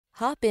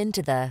Hop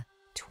into the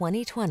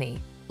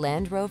 2020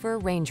 Land Rover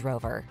Range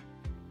Rover.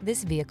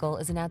 This vehicle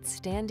is an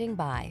outstanding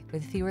buy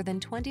with fewer than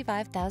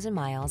 25,000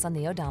 miles on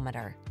the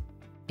odometer.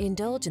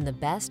 Indulge in the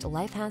best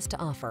life has to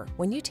offer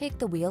when you take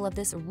the wheel of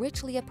this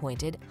richly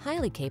appointed,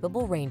 highly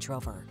capable Range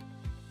Rover.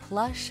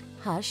 Plush,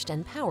 hushed,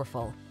 and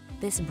powerful,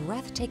 this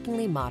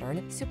breathtakingly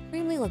modern,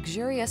 supremely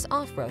luxurious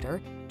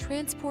off-roader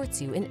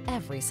transports you in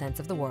every sense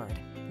of the word.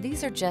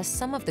 These are just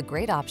some of the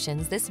great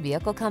options this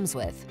vehicle comes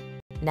with: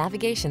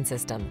 navigation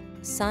system,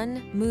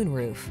 sun,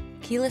 moonroof,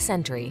 keyless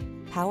entry,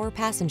 power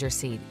passenger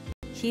seat,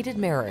 heated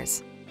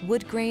mirrors,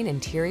 wood grain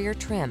interior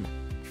trim,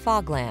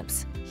 fog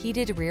lamps,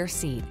 heated rear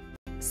seat,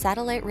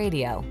 satellite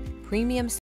radio, premium